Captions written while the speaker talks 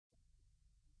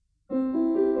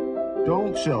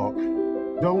Don't talk,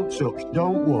 don't touch,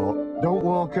 don't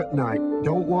walk at night,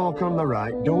 don't walk on the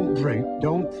right, don't drink,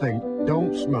 don't think,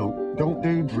 don't smoke, don't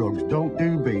do drugs, don't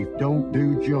do beef, don't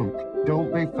do junk,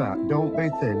 don't be fat, don't be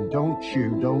thin, don't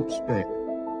chew, don't spit.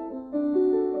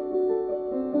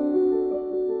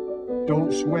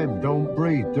 Don't swim, don't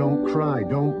breathe, don't cry,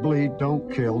 don't bleed,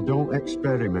 don't kill, don't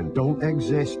experiment, don't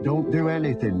exist, don't do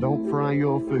anything, don't fry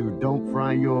your food, don't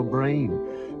fry your brain.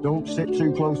 Don't sit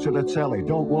too close to the telly,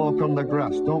 don't walk on the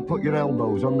grass, don't put your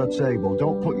elbows on the table,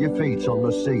 don't put your feet on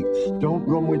the seats, don't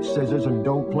run with scissors and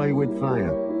don't play with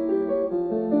fire.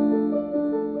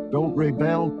 Don't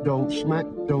rebel, don't smack,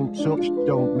 don't touch,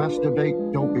 don't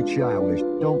masturbate, don't be childish,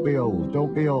 don't be old,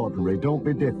 don't be ordinary, don't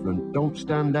be different, don't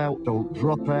stand out, don't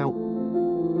drop out,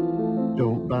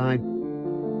 don't buy,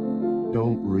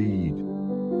 don't read.